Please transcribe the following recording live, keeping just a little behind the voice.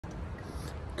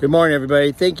Good morning,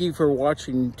 everybody. Thank you for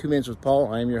watching 2 Minutes with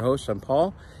Paul. I am your host. I'm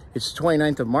Paul. It's the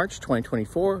 29th of March,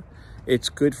 2024. It's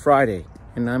Good Friday,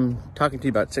 and I'm talking to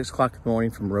you about 6 o'clock in the morning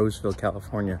from Roseville,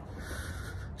 California.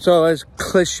 So as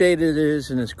cliched it is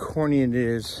and as corny it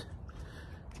is,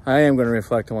 I am going to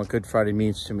reflect on what Good Friday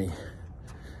means to me.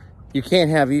 You can't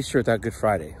have Easter without Good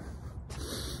Friday.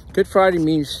 Good Friday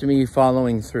means to me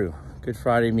following through. Good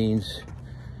Friday means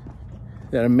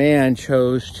that a man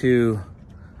chose to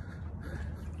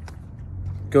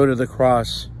go to the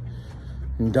cross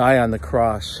and die on the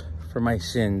cross for my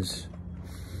sins.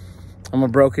 I'm a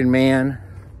broken man.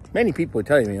 Many people would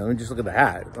tell you, just look at the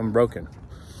hat. I'm broken.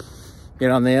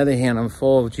 Yet on the other hand, I'm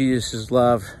full of Jesus'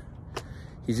 love.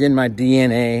 He's in my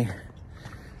DNA.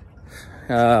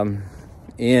 In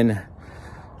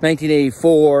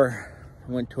 1984,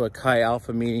 I went to a Chi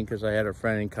Alpha meeting because I had a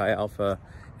friend in Chi Alpha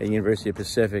at University of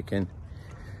Pacific, and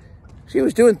she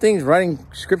was doing things, writing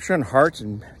scripture on hearts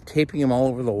and taping them all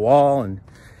over the wall and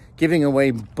giving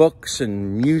away books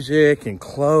and music and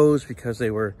clothes because they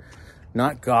were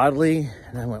not godly.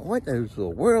 And I went, what in the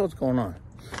world's going on?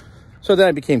 So then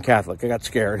I became Catholic. I got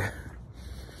scared.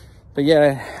 But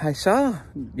yeah, I saw,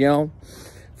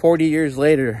 40 years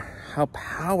later, how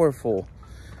powerful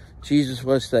Jesus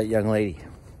was to that young lady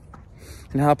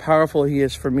and how powerful he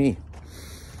is for me.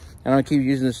 And I'll keep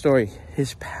using the story.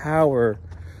 His power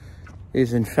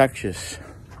is infectious.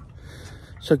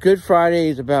 So Good Friday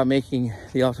is about making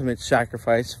the ultimate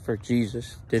sacrifice for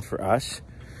Jesus did for us,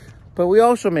 but we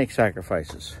also make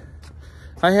sacrifices.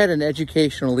 I had an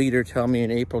educational leader tell me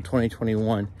in April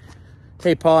 2021,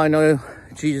 hey Paul, I know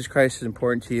Jesus Christ is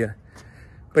important to you,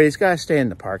 but he's got to stay in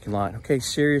the parking lot. Okay,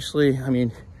 seriously,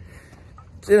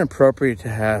 it's inappropriate to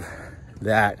have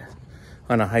that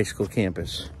on a high school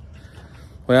campus.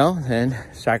 Well, then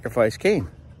sacrifice came.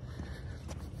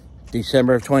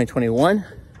 December of 2021,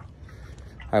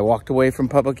 I walked away from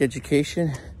public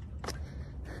education.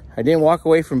 I didn't walk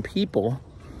away from people,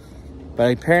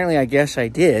 but apparently I guess I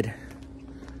did.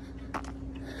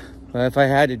 But if I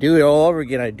had to do it all over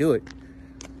again, I'd do it.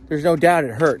 There's no doubt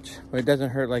it hurts, but it doesn't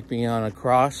hurt like being on a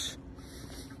cross.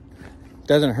 It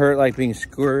doesn't hurt like being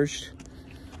scourged,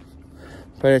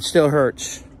 but it still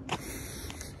hurts.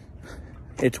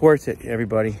 It's worth it,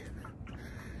 everybody.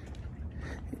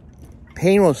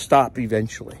 Pain will stop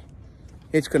eventually.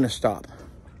 It's going to stop.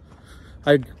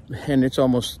 And it's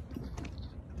almost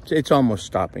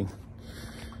stopping.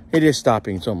 It is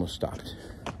stopping. It's almost stopped.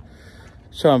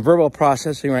 So I'm verbal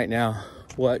processing right now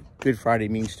what Good Friday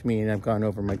means to me, and I've gone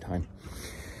over my time.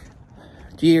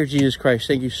 Dear Jesus Christ,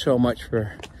 thank you so much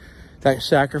for that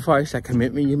sacrifice, that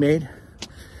commitment you made.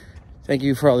 Thank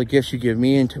you for all the gifts you give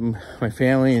me and to my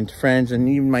family and friends and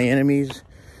even my enemies.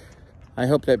 I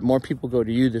hope that more people go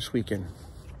to you this weekend.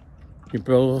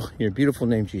 Your beautiful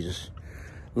name, Jesus.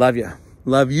 Love you.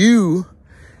 Love you.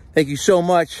 Thank you so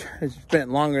much. It's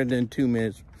been longer than 2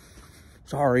 minutes.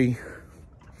 Sorry.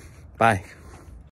 Bye.